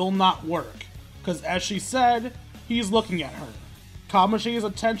 it will not work. Because as she said, he's looking at her. Kamoshida's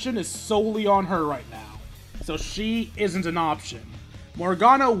attention is solely on her right now, so she isn't an option.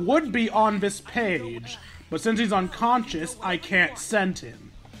 Morgana would be on this page, but since he's unconscious, I can't send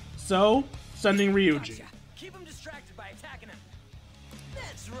him. So, sending Ryuji. Gotcha. Keep him distracted by attacking him.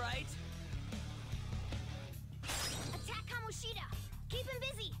 That's right. Attack Kamoshida! Keep him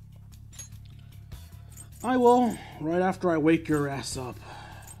busy! I will, right after I wake your ass up.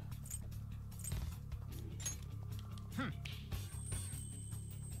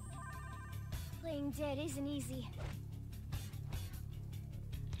 Playing dead isn't easy.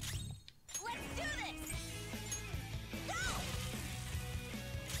 Let's do this! Go!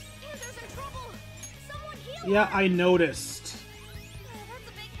 Panther's in trouble! Someone heal Yeah, her! I noticed. That's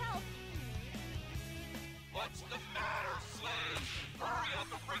a big help. What's the matter, slave? Hurry up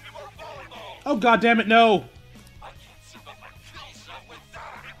and bring me more volleyball! Oh, god damn it, no! I can't sip up my kill shot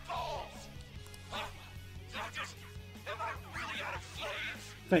without any balls! Huh? Am I really out of slaves?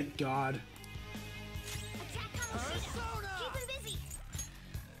 Thank god. Attack Kamoshida! Keep him busy!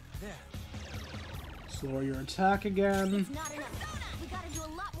 Slow your attack again. It's not enough. We gotta do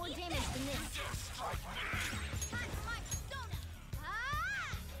a lot more damage than this.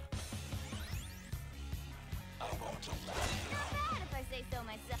 Not bad if I say so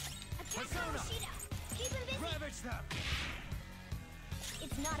myself. Attack Kamoshida! Keep him busy! Ravage them.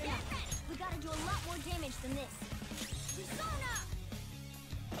 It's not enough. We gotta do a lot more damage than this. Persona!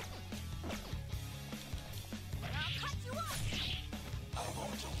 I'll cut you off!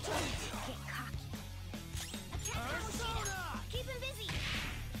 Get cocky. Attack Kamoshida! Keep him busy!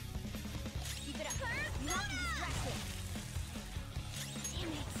 Keep it up. You have to distract him. Damn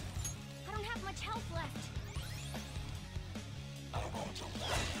it. I don't have much health left.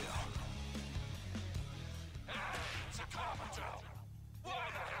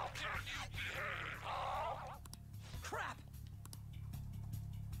 Crap!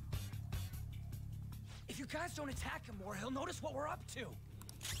 If you guys don't attack him more, he'll notice what we're up to.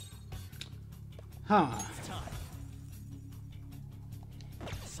 Huh. It's time.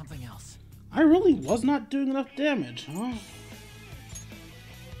 Something else. I really was not doing enough damage, huh?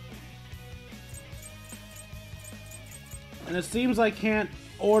 And it seems I can't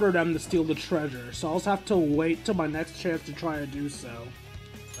order them to steal the treasure, so I'll just have to wait till my next chance to try to do so.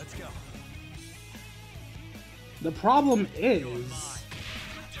 Let's go. The problem is,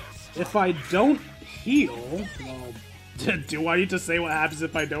 if I don't heal, well, do I need to say what happens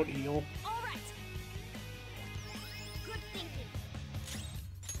if I don't heal? All right. Good thinking.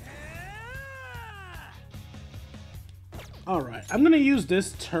 Alright, I'm gonna use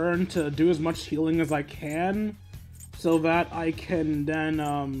this turn to do as much healing as I can, so that I can then,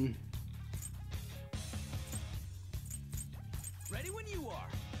 Ready when you are.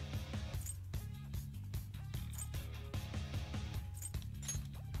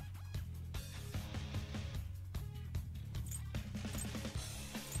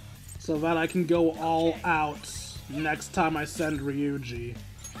 so that I can go all out next time I send Ryuji.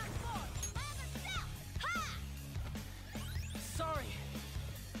 Sorry.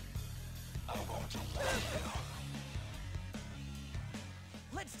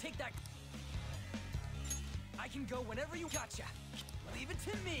 Let's take that. I can go whenever you gotcha. Leave it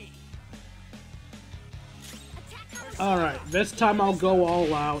to me. Attack Kamoshida! Alright, this time I'll go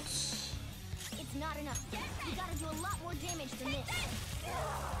all out. It's not enough. We gotta do a lot more damage than this.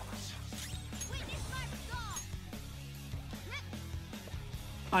 Witness my resolve!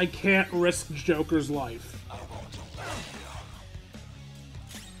 I can't risk Joker's life.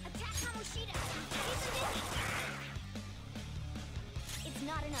 Attack Kamoshida! Keep him busy! It's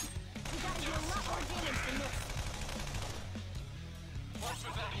not enough. We gotta do a lot more damage than this.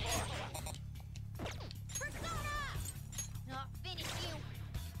 Persona! Not finish you.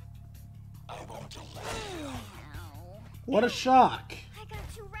 Ow. What a shock. I got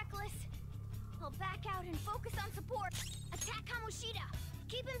too reckless. I'll back out and focus on support. Attack Kamoshida!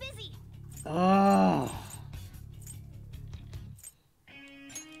 Keep him busy! Ah.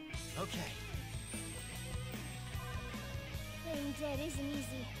 Okay. Playing dead isn't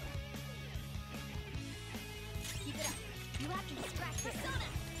easy. Keep it up. You have to distract him. Persona!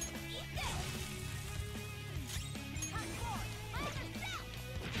 Eat this! Come forward! Fight yourself!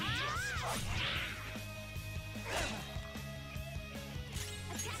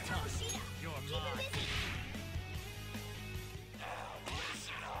 Attack Kamoshida! You're Keep him mine. busy!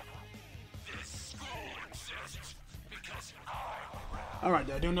 Alright,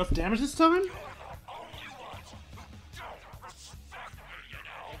 did I do enough damage this time?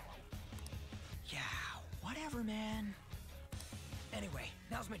 Yeah, whatever, man. Anyway,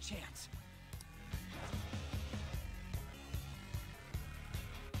 now's my chance.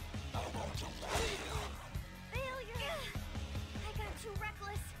 Failure! I got too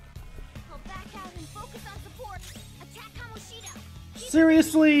reckless. I'll back out and focus on support. Attack Kamoshida.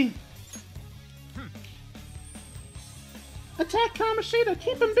 Seriously? Attack Kamoshida,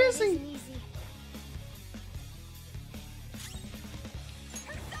 keep him busy.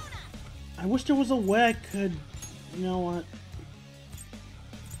 I wish there was a way I could... You know what?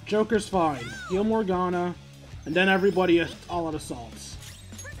 Joker's fine. Heal Morgana, and then everybody is all out assaults.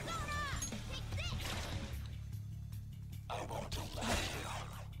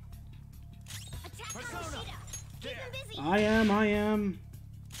 I am.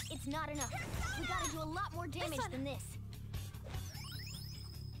 It's not enough. We gotta do a lot more damage than this.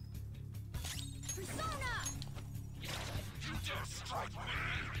 Persona! You dare strike me!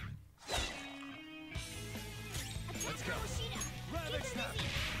 Let's go.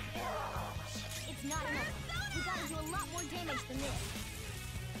 It's not enough. We gotta do a lot more damage than this.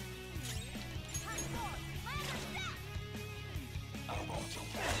 I want to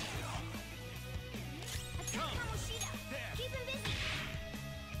Attack Kamoshida. Keep him busy.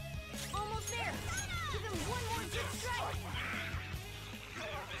 Almost there. Give him one more good strike.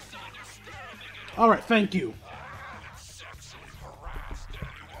 Alright, thank you. sexually harassed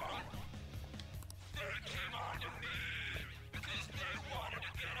anyone. They came on to me because they wanted to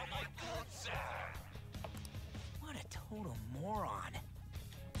get on my good side. What a total moron.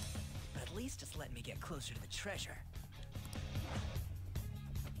 But at least it's letting me get closer to the treasure.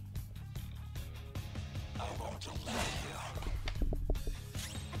 I want to let you.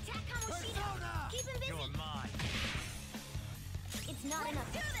 Attack Kamoshida. Keep him busy. You're mine. It's not enough.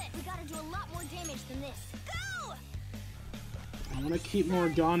 We gotta do a lot more damage than this. Go! I want to keep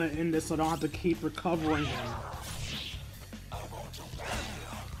Morgana in this so I don't have to keep recovering him. I want to let you.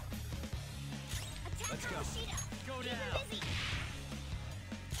 Attack Kamoshida. Go Keep him down. busy.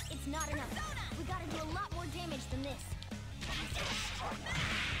 It's not enough. We gotta do a lot more damage than this. Time for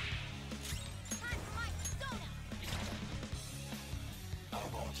my Persona. I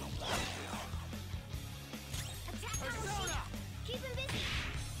want to let you. Attack Kamoshida. Keep him busy.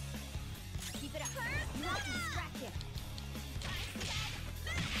 Keep it up. You have to distract him.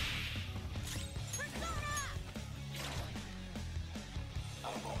 Persona! I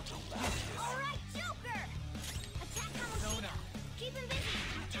want to let you. All right, Joker. Attack Kamoshida. Keep him busy.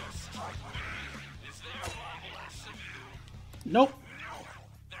 You dare strike me. Is there one less of you? Nope. No,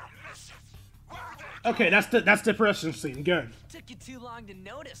 they're missing. Where are they? Okay, that's the depression scene. Good. Took you too long to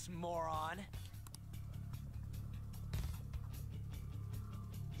notice, moron.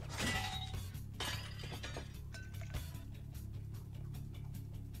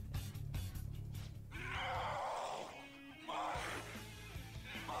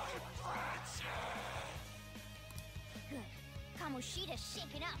 Good. Kamoshida's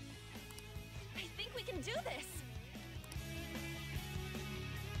shaken up. I think we can do this.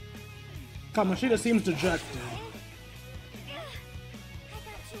 Kamoshida seems dejected. I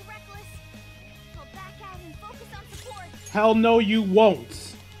got too reckless. I'll back out and focus on support. Hell no, you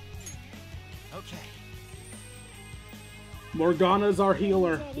won't. Okay. Morgana's our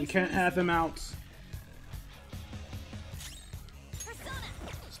healer. We can't have him out. Persona!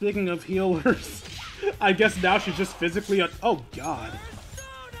 Speaking of healers, I guess now she's just physically oh god.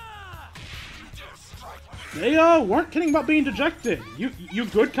 They weren't kidding about being dejected. You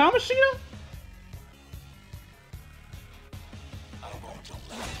good, Kamoshida?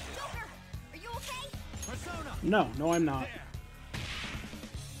 Joker! Are you okay? Persona. No, I'm not.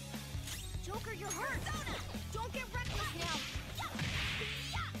 Joker, you're hurt. Persona! Don't get reckless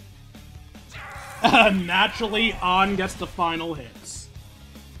now. Naturally, On gets the final hits.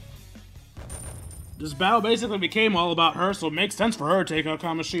 This battle basically became all about her, so it makes sense for her to take out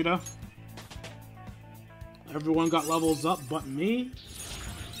Kamoshida. Everyone got levels up but me.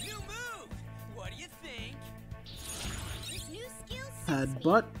 New move! What do you think? This new skill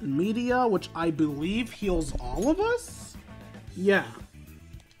Headbutt, Media, which I believe heals all of us? Yeah.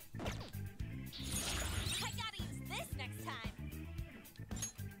 I gotta use this next time.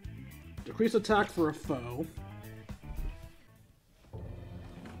 Decrease attack for a foe.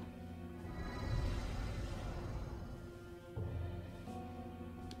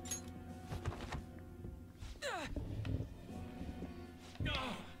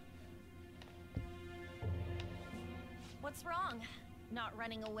 What's wrong? Not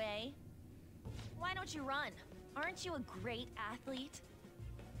running away? Why don't you run? Aren't you a great athlete?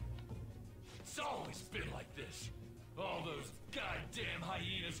 It's always been like this. All those goddamn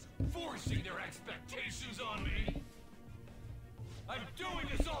hyenas forcing their expectations on me. I'm doing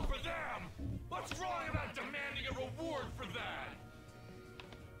this all for them. What's wrong about demanding a reward for that?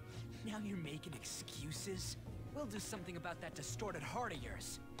 Now you're making excuses? We'll do something about that distorted heart of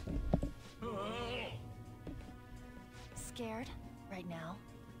yours. Scared right now?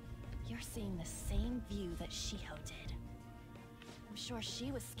 You're seeing the same view that Shiho did. I'm sure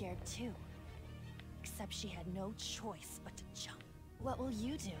she was scared too. Except she had no choice but to jump. What will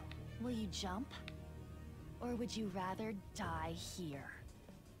you do? Will you jump? Or would you rather die here?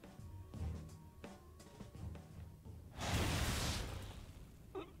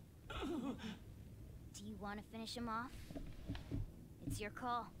 Do you want to finish him off? It's your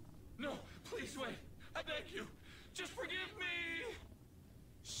call. No, please wait. I beg you. Just forgive me.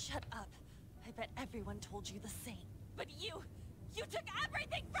 Shut up. I bet everyone told you the same. But you took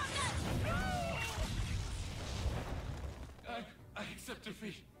everything from them! I accept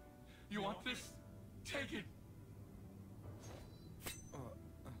defeat. You want this? Take it.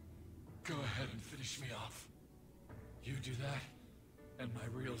 Go ahead and finish me off. You do that, and my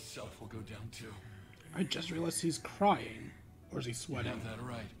real self will go down too. I just realized he's crying. Or is he You sweating? have that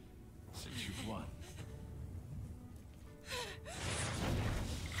right, since you've won.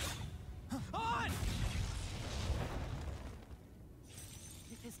 On!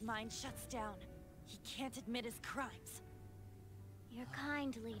 If his mind shuts down, he can't admit his crimes. You're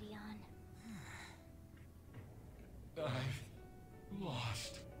kind, Lady An. I've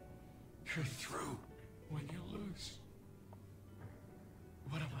lost. You're through when you lose.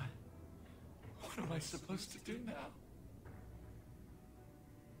 What am I supposed to do now?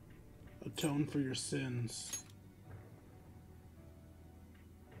 Atone for your sins.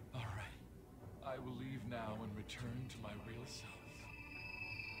 All right. I will leave now and return to my real self.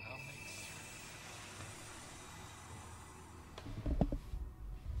 I'll make certain.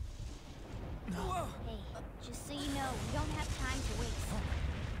 Whoa! Hey, just so you know, we don't have time to waste.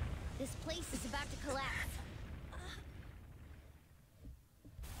 This place is about to collapse.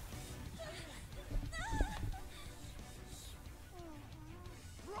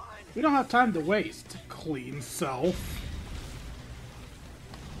 We don't have time to waste, clean self.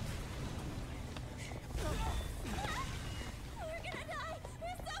 We're gonna die!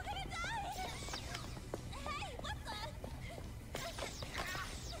 We're so gonna die! Hey, what the?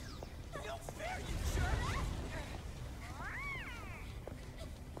 No fair, you jerk!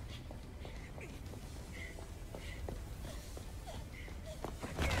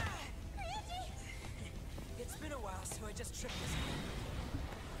 It's been a while, so I just tripped this.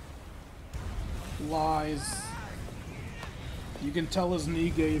 Lies. You can tell his knee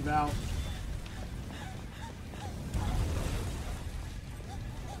gave out.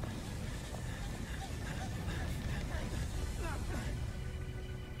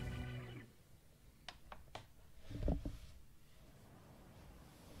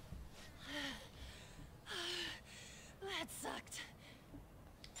 That sucked.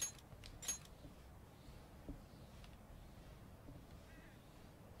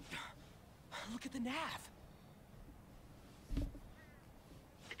 Look at the nav.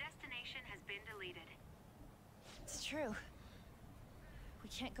 The destination has been deleted. It's true. We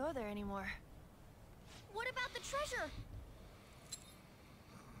can't go there anymore. What about the treasure?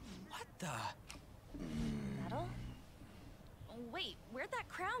 What the? Metal? Wait, where'd that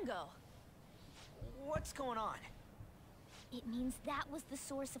crown go? What's going on? It means that was the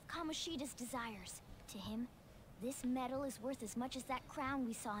source of Kamoshida's desires. To him, this medal is worth as much as that crown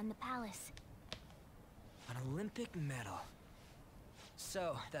we saw in the palace. An Olympic medal.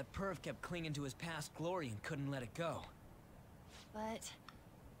 So, that perv kept clinging to his past glory and couldn't let it go. But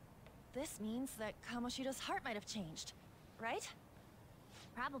this means that Kamoshida's heart might have changed, right?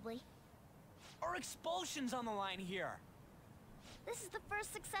 Probably. Our expulsion's on the line here. This is the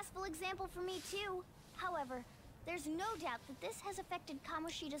first successful example for me, too. However, there's no doubt that this has affected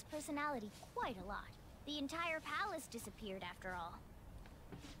Kamoshida's personality quite a lot. The entire palace disappeared, after all.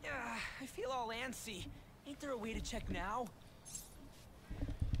 I feel all antsy. Ain't there a way to check now?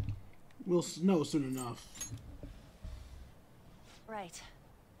 We'll know soon enough. Right.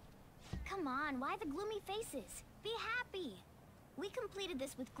 Come on, why the gloomy faces? Be happy! We completed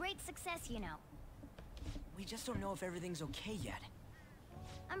this with great success, you know. We just don't know if everything's okay yet.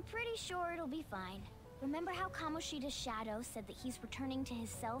 I'm pretty sure it'll be fine. Remember how Kamoshida's shadow said that he's returning to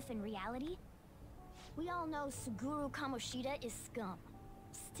his self in reality? We all know Suguru Kamoshida is scum.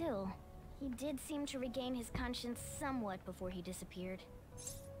 Still, he did seem to regain his conscience somewhat before he disappeared.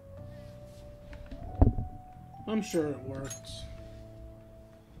 I'm sure it worked.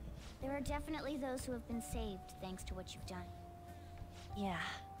 There are definitely those who have been saved thanks to what you've done. Yeah.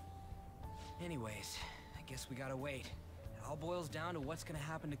 Anyways, I guess we gotta wait. It all boils down to what's gonna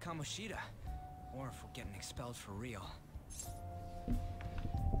happen to Kamoshida. Or if we're getting expelled for real.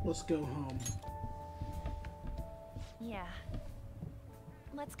 Let's go home. Yeah.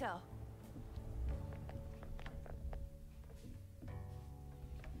 Let's go.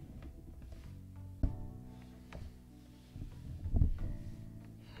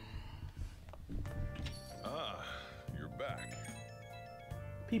 Ah, you're back.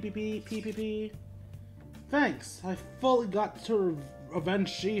 PPP. Thanks. I fully got to avenge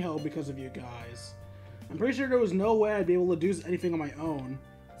Shiho because of you guys. I'm pretty sure there was no way I'd be able to do anything on my own.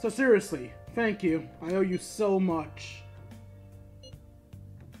 So seriously, thank you. I owe you so much.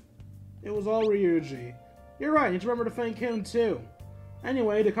 It was all Ryuji. You're right, you need to remember to thank him too.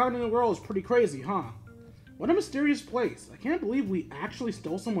 Anyway, the continental world is pretty crazy, huh? What a mysterious place. I can't believe we actually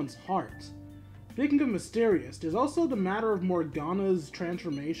stole someone's heart. Speaking of mysterious, there's also the matter of Morgana's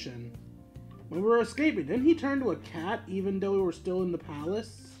transformation. When we were escaping, didn't he turn to a cat even though we were still in the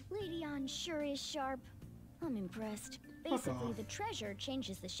palace? Lady Ann sure is sharp. I'm impressed. Basically, the treasure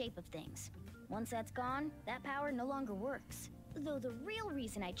changes the shape of things. Once that's gone, that power no longer works. Though the real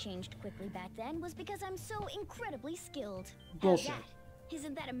reason I changed quickly back then was because I'm so incredibly skilled. Bullshit. How's that?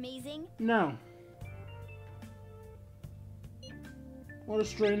 Isn't that amazing? No. What a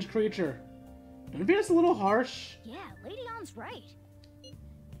strange creature. Don't you think it's a little harsh? Yeah, Lady Ann's right.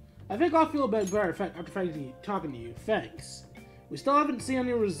 I think I'll feel a bit better after talking to you. Thanks. We still haven't seen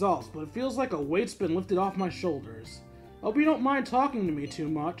any results, but it feels like a weight's been lifted off my shoulders. Hope you don't mind talking to me too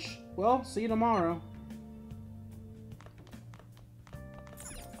much. Well, see you tomorrow.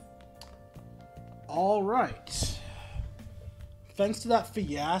 Alright. Thanks to that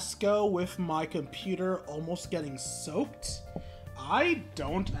fiasco with my computer almost getting soaked, I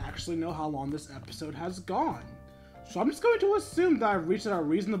don't actually know how long this episode has gone. So I'm just going to assume that I've reached a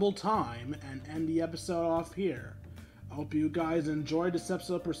reasonable time and end the episode off here. I hope you guys enjoyed this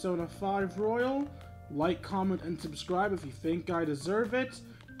episode of Persona 5 Royal. Like, comment, and subscribe if you think I deserve it.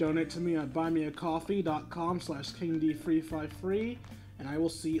 Donate to me at buymeacoffee.com/KingD353. And I will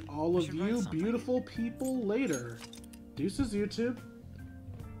see all of you beautiful people later. Deuces, YouTube.